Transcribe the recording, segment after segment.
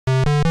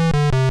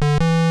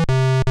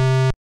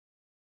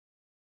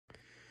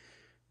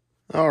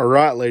All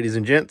right, ladies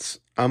and gents,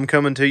 I'm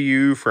coming to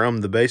you from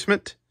the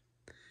basement,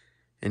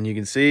 and you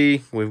can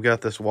see we've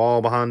got this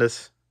wall behind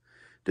us.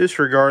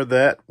 Disregard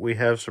that. We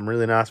have some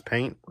really nice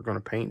paint. We're going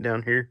to paint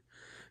down here,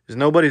 because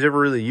nobody's ever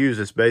really used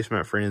this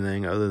basement for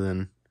anything other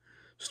than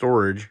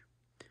storage.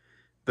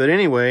 But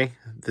anyway,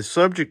 the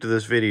subject of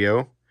this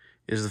video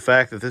is the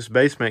fact that this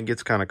basement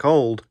gets kind of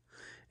cold,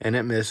 and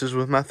it messes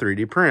with my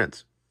 3D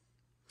prints.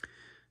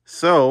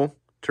 So,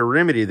 to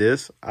remedy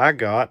this, I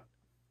got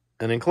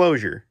an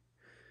enclosure.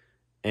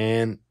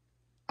 And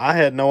I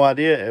had no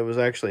idea it was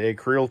actually a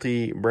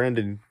Creality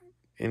branded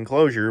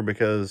enclosure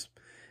because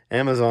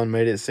Amazon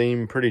made it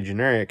seem pretty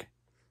generic.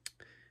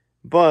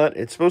 But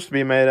it's supposed to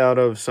be made out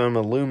of some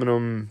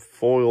aluminum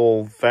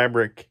foil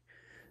fabric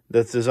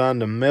that's designed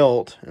to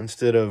melt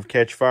instead of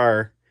catch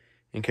fire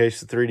in case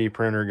the 3D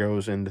printer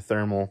goes into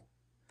thermal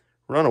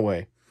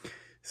runaway.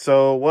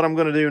 So what I'm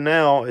going to do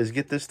now is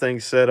get this thing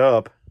set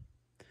up.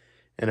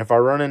 And if I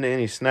run into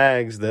any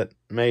snags that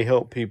may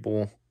help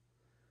people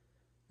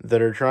that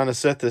are trying to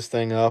set this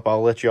thing up,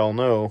 I'll let y'all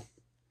know.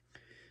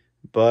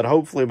 But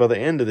hopefully by the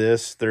end of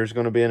this, there's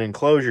going to be an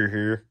enclosure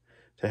here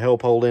to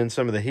help hold in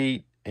some of the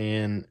heat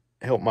and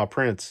help my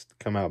prints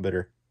come out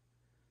better.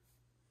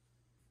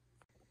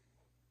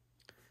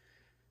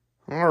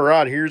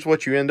 Alright, here's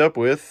what you end up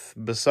with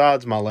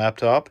besides my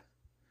laptop.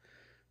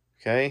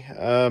 Okay,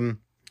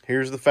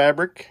 here's the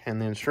fabric and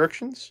the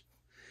instructions.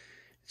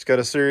 It's got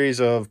a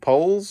series of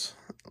poles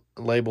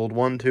labeled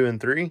 1, 2,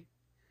 and 3.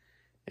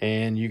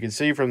 And you can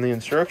see from the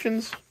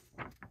instructions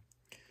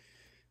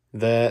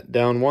that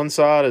down one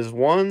side is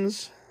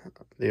 1s,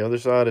 the other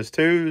side is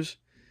 2s,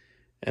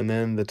 and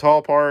then the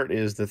tall part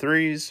is the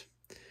 3s.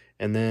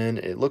 And then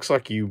it looks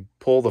like you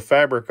pull the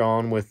fabric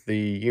on with the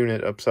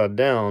unit upside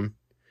down,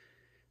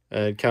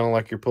 kind of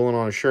like you're pulling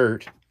on a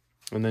shirt.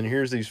 And then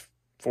here's these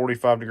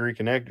 45-degree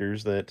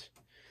connectors that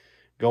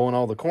go in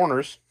all the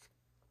corners.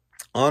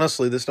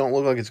 Honestly, this don't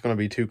look like it's going to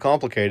be too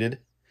complicated.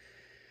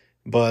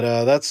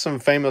 But that's some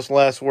famous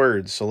last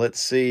words, so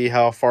let's see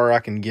how far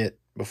I can get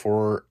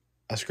before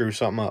I screw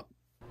something up.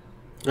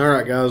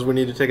 Alright guys, we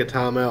need to take a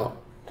time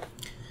out.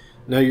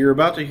 Now you're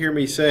about to hear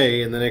me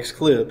say in the next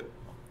clip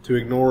to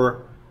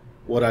ignore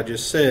what I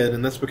just said,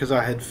 and that's because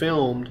I had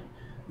filmed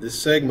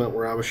this segment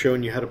where I was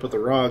showing you how to put the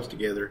rods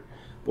together.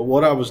 But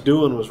what I was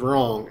doing was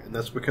wrong, and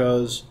that's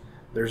because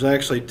there's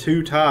actually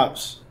 2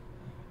 types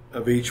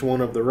of each one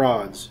of the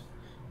rods.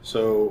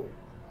 So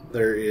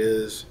there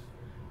is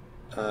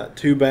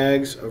 2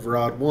 bags of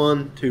rod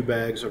 1, 2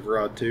 bags of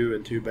rod 2,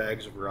 and 2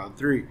 bags of rod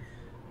 3.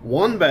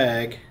 One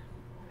bag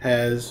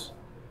has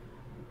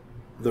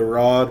the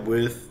rod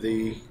with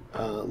the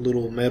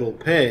little metal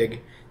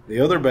peg. The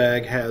other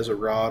bag has a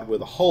rod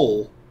with a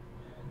hole,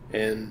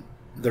 and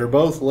they're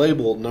both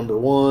labeled number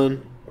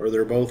 1, or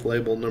they're both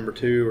labeled number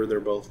 2, or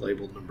they're both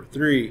labeled number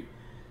 3,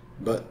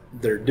 but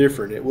they're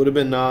different. It would have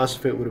been nice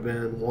if it would have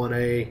been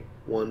 1A,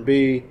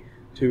 1B,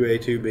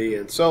 2A, 2B,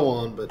 and so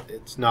on, but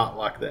it's not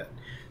like that.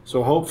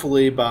 So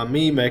hopefully by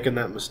me making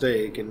that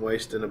mistake and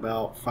wasting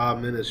about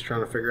 5 minutes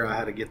trying to figure out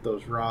how to get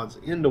those rods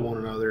into one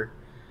another,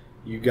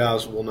 you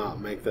guys will not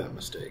make that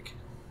mistake.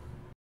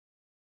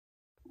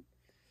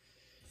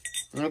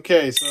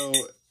 Okay, so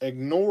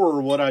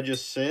ignore what I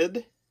just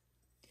said,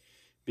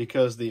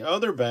 because the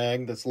other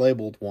bag that's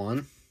labeled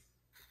 1,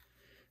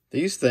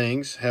 these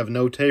things have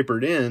no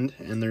tapered end,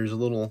 and there's a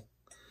little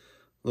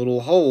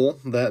hole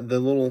that the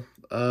little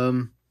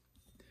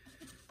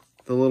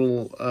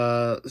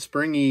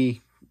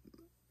springy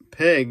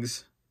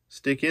pegs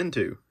stick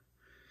into.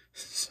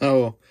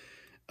 So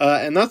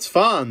and that's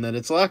fine that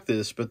it's like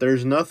this, but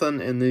there's nothing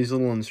in these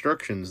little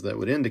instructions that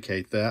would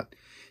indicate that.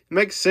 It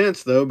makes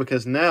sense though,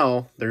 because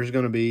now there's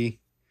going to be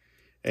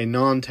a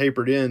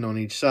non-tapered end on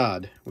each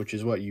side, which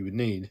is what you would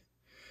need.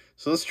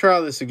 So let's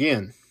try this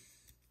again.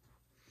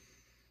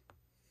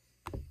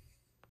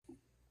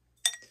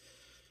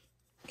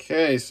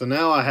 Okay, so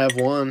now I have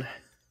one,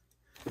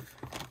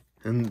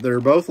 and they're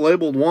both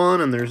labeled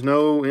 1, and there's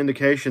no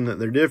indication that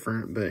they're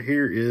different. But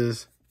here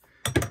is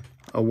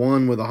a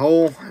 1 with a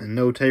hole and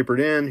no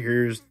tapered end.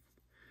 Here's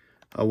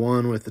a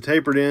 1 with the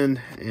tapered end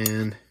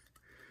and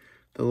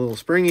the little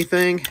springy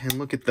thing. And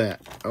look at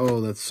that. Oh,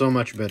 that's so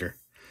much better.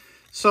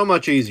 So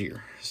much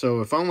easier.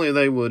 So if only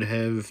they would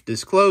have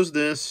disclosed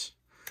this,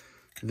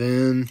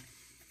 then,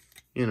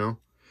 you know,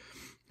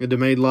 it'd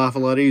have made life a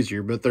lot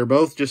easier. But they're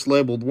both just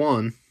labeled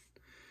 1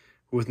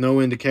 with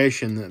no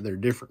indication that they're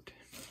different.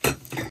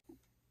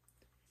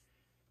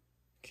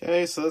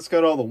 Okay, so that's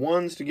got all the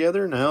 1s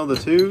together. Now the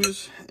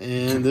 2s,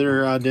 and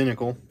they're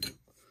identical.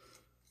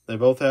 They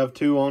both have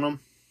 2 on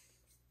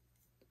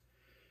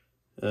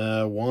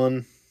them.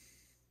 One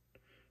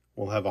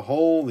will have a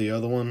hole. The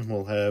other one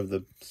will have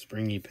the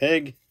springy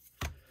peg.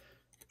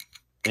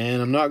 And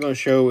I'm not going to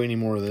show any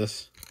more of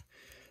this.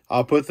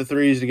 I'll put the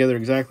 3s together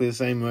exactly the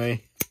same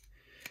way.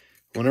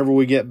 Whenever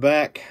we get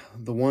back,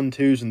 the 1,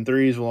 2s, and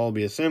 3s will all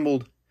be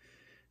assembled.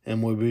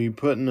 And we'll be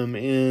putting them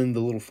in the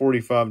little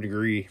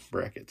 45-degree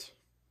brackets.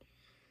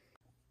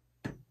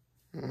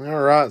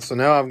 Alright, so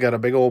now I've got a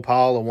big old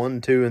pile of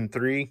 1, 2, and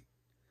 3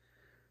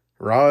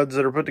 rods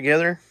that are put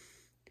together.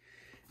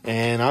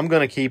 And I'm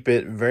going to keep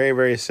it very,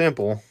 very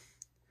simple.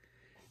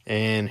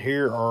 And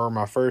here are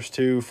my first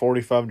two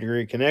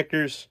 45-degree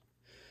connectors.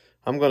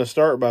 I'm going to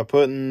start by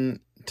putting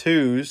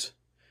 2s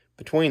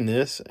between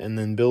this and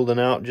then building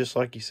out just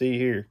like you see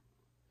here.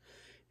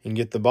 And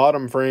get the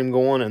bottom frame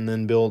going and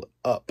then build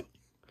up.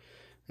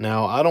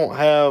 Now, I don't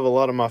have a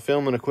lot of my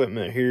filming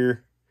equipment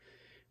here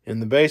in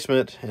the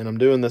basement, and I'm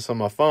doing this on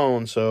my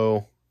phone,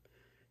 so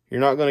you're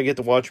not going to get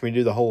to watch me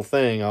do the whole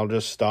thing. I'll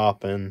just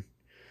stop and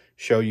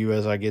show you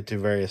as I get to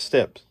various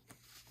steps.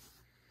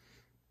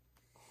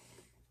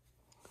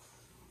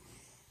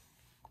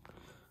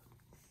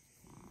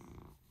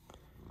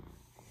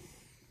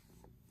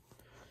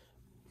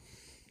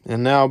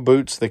 And now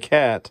Boots the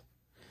cat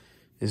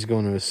is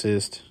going to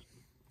assist.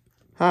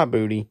 Hi,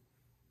 Booty.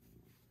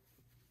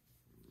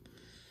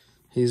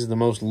 He's the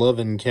most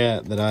loving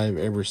cat that I've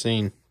ever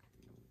seen.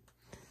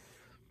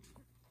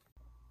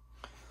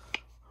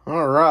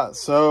 Alright,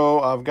 so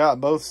I've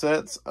got both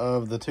sets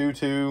of the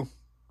 2-2,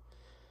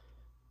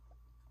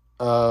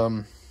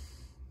 the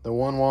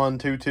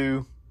 1-1,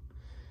 2-2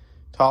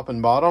 top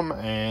and bottom,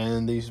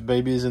 and these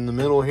babies in the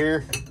middle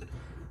here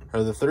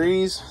are the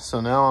 3s.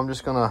 So now I'm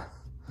just gonna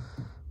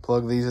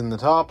plug these in the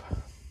top,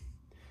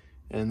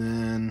 and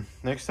then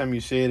next time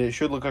you see it, it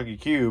should look like a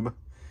cube.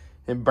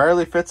 It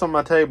barely fits on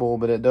my table,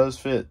 but it does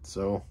fit,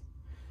 so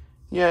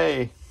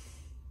yay.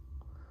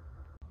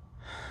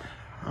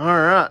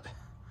 Alright,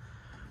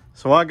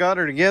 so I got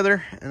her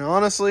together, and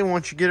honestly,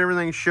 once you get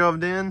everything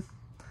shoved in,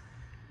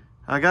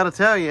 I gotta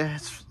tell you,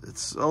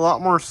 it's a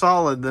lot more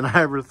solid than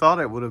I ever thought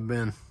it would have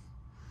been.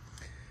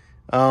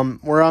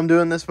 Where I'm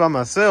doing this by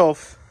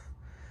myself,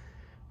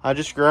 I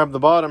just grabbed the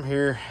bottom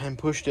here and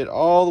pushed it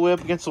all the way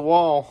up against the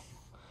wall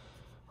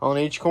on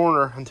each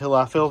corner until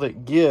I felt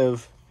it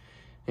give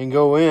and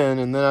go in,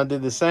 and then I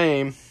did the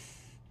same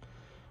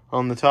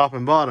on the top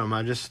and bottom.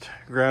 I just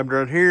grabbed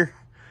right here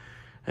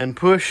and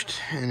pushed,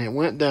 and it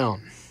went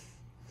down.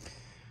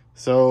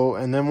 So,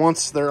 and then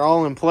once they're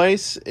all in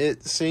place,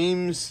 it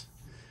seems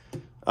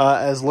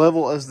as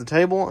level as the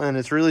table, and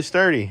it's really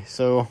sturdy.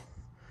 So,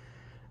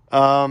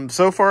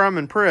 so far I'm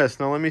impressed.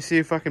 Now let me see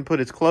if I can put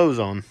its clothes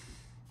on.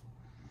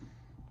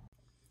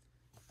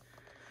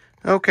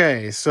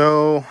 Okay,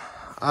 so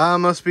I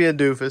must be a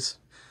doofus.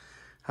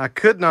 I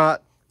could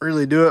not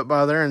really do it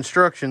by their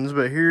instructions,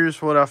 but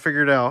here's what I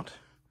figured out.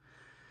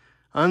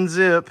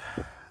 Unzip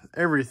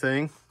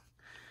everything,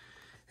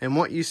 and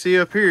what you see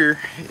up here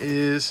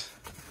is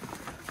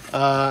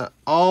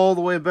all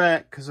the way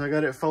back, because I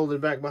got it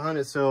folded back behind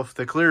itself,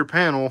 the clear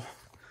panel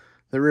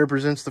that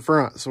represents the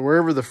front. So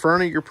wherever the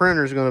front of your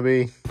printer is going to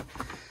be,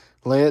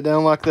 lay it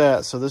down like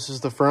that. So this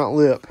is the front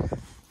lip.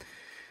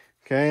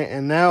 Okay,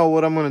 and now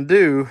what I'm going to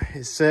do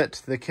is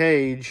set the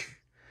cage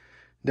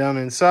down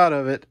inside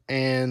of it,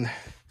 and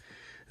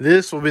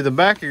this will be the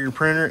back of your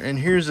printer, and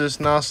here's this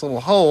nice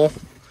little hole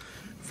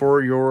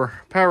for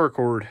your power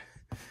cord.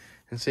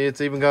 And see,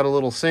 it's even got a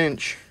little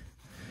cinch,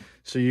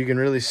 so you can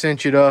really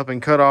cinch it up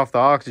and cut off the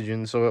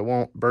oxygen so it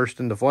won't burst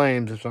into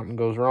flames if something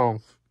goes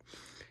wrong.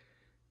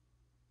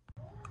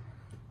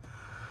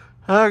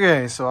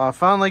 Okay, so I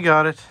finally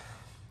got it.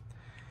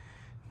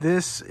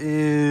 This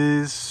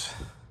is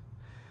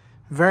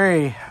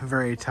very,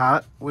 very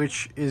tight,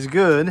 which is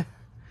good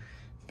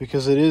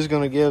because it is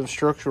going to give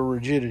structural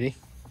rigidity.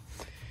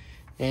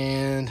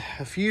 And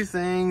a few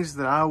things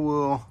that I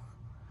will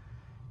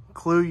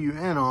clue you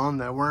in on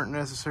that weren't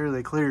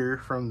necessarily clear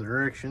from the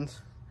directions.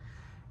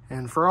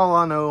 And for all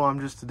I know, I'm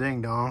just a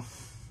ding-dong.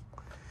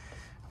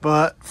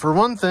 But for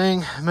one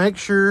thing, make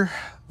sure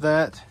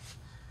that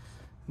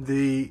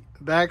the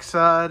back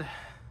side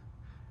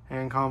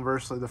and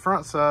conversely the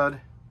front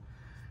side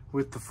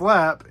with the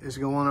flap is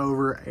going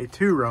over a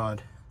 2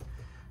 rod.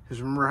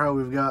 Because remember how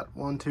we've got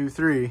 1, 2,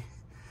 3.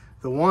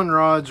 The 1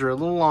 rods are a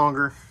little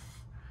longer,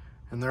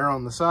 and they're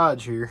on the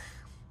sides here.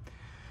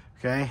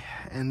 Okay,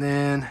 and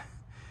then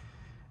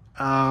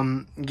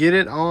get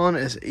it on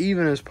as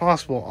even as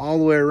possible all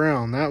the way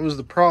around. That was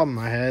the problem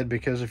I had,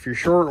 because if you're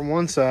short on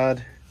one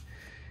side,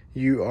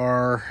 you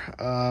are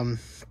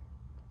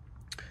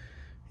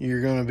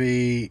you're going to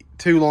be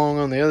too long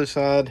on the other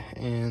side.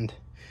 And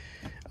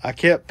I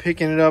kept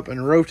picking it up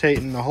and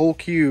rotating the whole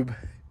cube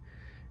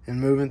and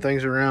moving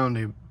things around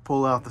to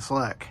pull out the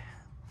slack.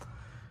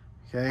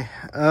 Okay,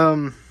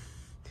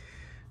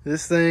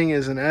 this thing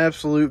is an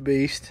absolute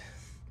beast.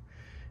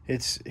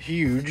 It's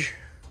huge,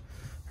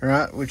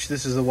 right? Which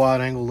this is a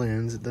wide angle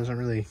lens. It doesn't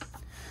really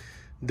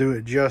do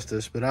it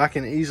justice, but I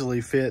can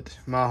easily fit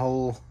my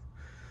whole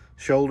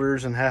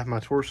shoulders and half my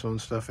torso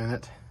and stuff in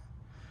it.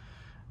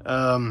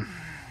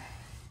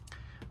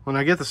 When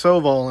I get the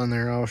Sovol in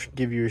there, I'll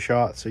give you a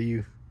shot so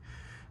you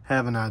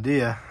have an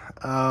idea.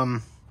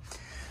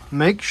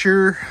 Make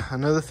sure,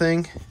 another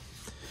thing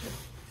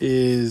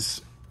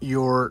is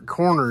your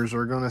corners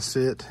are going to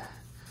sit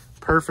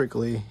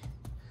perfectly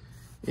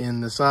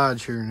in the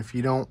sides here, and if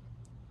you don't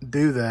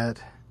do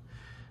that,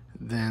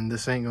 then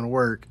this ain't going to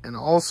work. And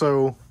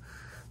also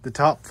the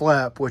top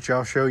flap, which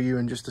I'll show you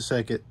in just a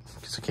second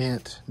because I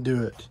can't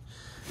do it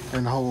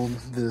and hold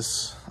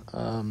this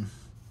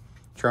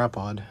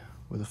tripod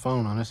with a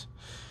phone on it.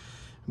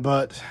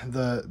 But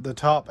the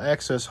top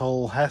access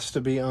hole has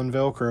to be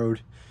unvelcroed,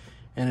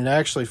 and it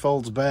actually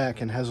folds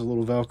back and has a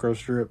little Velcro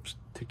strip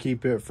to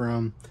keep it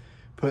from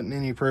putting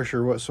any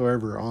pressure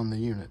whatsoever on the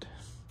unit.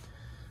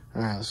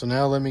 All right, so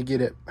now let me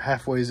get it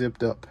halfway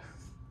zipped up.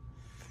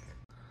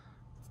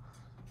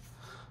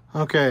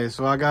 Okay,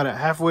 so I got it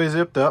halfway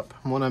zipped up.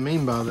 What I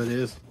mean by that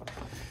is,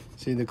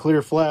 see the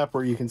clear flap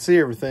where you can see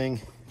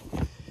everything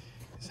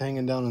is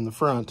hanging down in the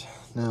front.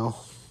 Now,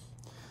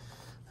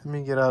 let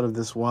me get out of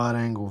this wide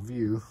angle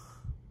view.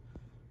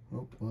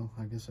 Oh, well,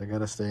 I guess I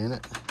gotta stay in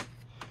it.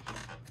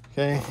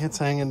 Okay, it's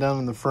hanging down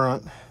in the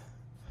front.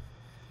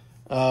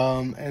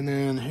 And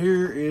then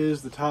here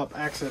is the top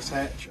access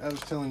hatch I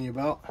was telling you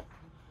about.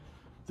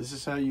 This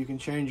is how you can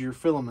change your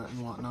filament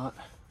and whatnot.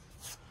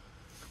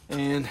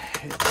 And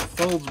it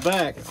folds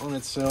back on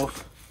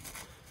itself.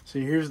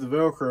 See, here's the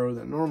Velcro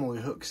that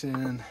normally hooks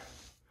in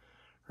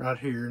right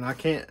here. And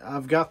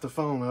I've got the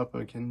phone up,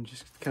 I can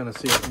just kind of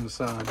see it from the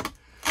side.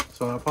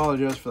 So I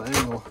apologize for the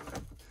angle.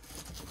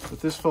 But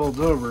this folds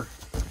over,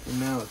 and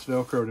now it's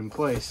Velcroed in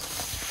place.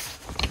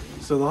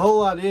 So the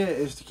whole idea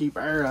is to keep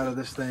air out of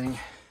this thing.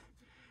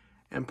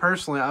 And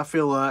personally, I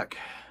feel like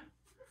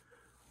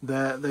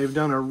that they've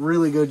done a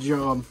really good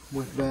job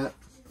with that.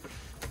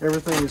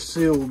 Everything is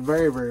sealed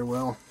very, very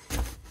well.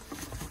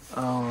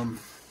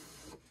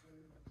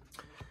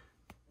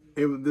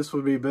 This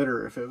would be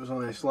better if it was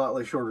on a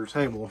slightly shorter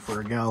table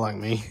for a guy like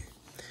me.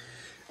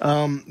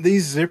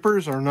 These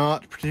zippers are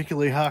not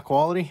particularly high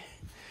quality.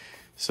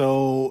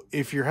 So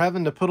if you're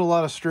having to put a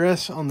lot of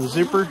stress on the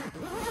zipper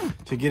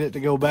to get it to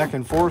go back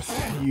and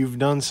forth, you've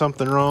done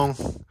something wrong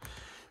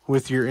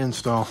with your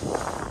install.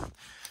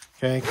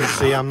 Okay, because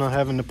see, I'm not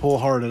having to pull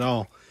hard at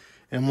all.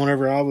 And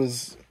whenever I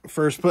was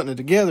first putting it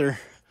together,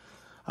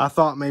 I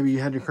thought maybe you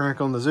had to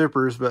crank on the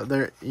zippers, but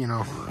they're, you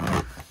know,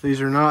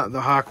 these are not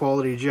the high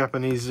quality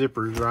Japanese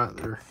zippers, right?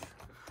 They're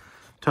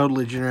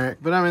totally generic,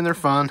 but I mean, they're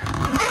fine.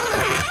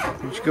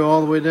 Just go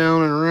all the way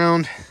down and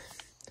around.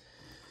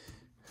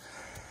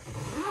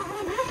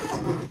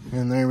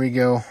 And there we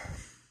go.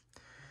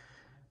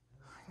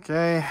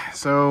 Okay,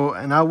 so,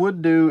 and I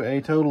would do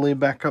a totally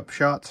backup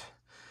shot,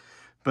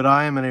 but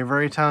I am in a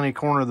very tiny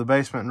corner of the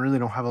basement and really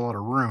don't have a lot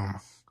of room.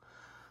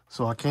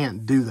 So I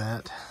can't do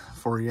that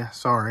for you,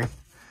 sorry,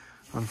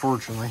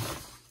 unfortunately.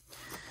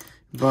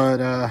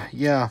 But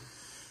yeah,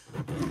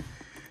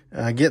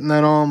 getting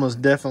that on was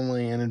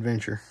definitely an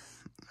adventure.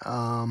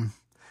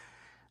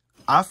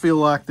 I feel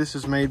like this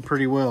is made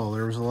pretty well.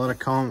 There was a lot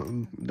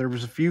of there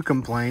was a few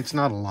complaints,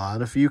 not a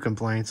lot, a few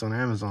complaints on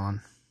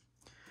Amazon.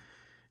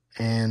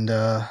 And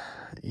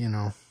you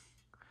know,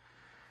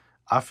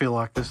 I feel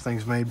like this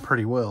thing's made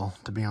pretty well,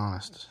 to be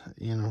honest,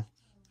 you know.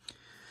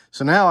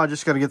 So now I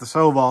just got to get the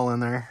Sovol in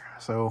there,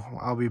 so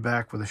I'll be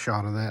back with a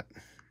shot of that.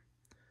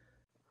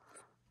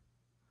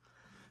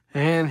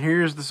 And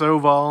here's the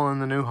Sovol in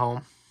the new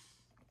home.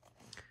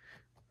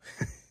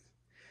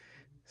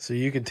 So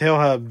you can tell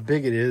how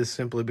big it is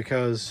simply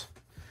because,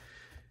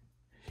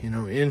 you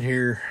know, in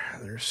here,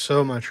 there's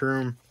so much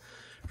room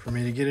for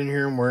me to get in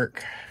here and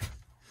work.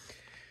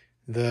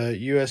 The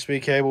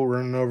USB cable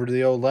running over to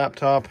the old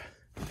laptop.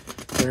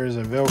 There's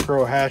a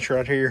Velcro hatch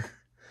right here.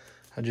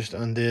 I just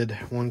undid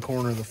one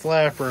corner of the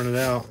flap, run it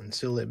out, and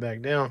seal it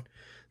back down.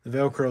 The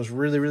Velcro is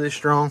really, really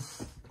strong.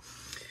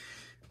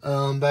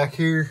 Back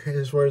here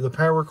is where the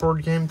power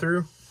cord came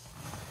through.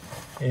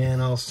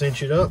 And I'll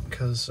cinch it up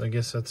because I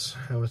guess that's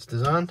how it's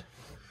designed.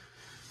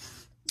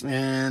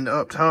 And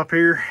up top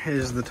here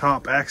is the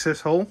top access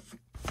hole.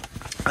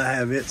 I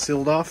have it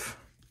sealed off.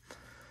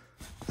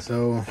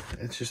 So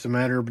it's just a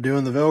matter of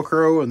doing the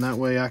Velcro, and that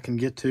way I can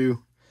get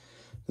to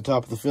the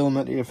top of the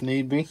filament if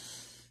need be.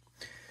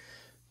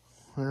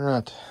 All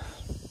right.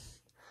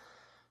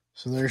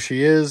 So there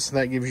she is.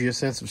 That gives you a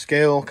sense of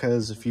scale,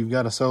 because if you've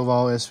got a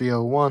Sovol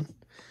SV01,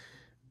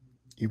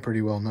 you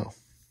pretty well know.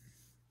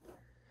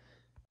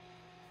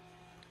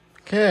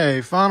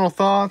 Okay, final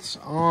thoughts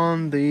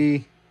on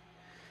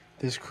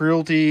this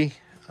Creality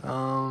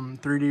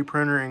 3D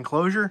printer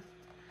Enclosure.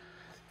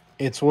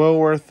 It's well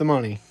worth the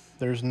money.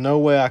 There's no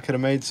way I could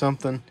have made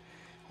something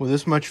with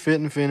this much fit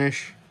and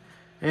finish,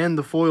 and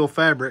the foil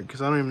fabric,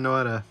 because I don't even know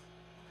how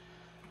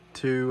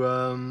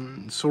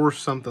to source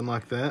something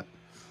like that.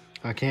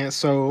 I can't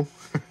sew.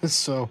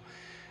 So,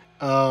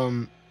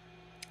 and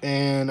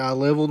I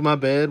leveled my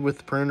bed with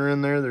the printer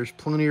in there. There's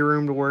plenty of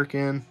room to work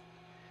in.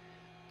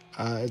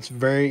 It's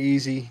very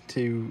easy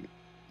to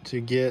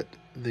get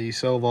the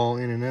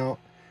Sovol in and out.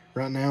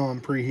 Right now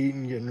I'm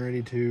preheating, getting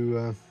ready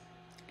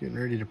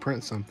to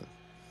print something.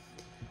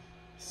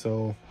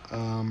 So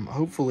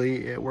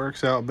hopefully it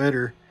works out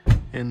better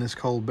in this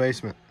cold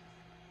basement.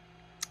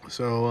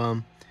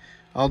 So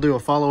I'll do a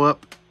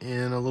follow-up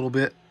in a little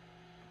bit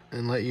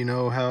and let you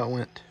know how it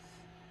went.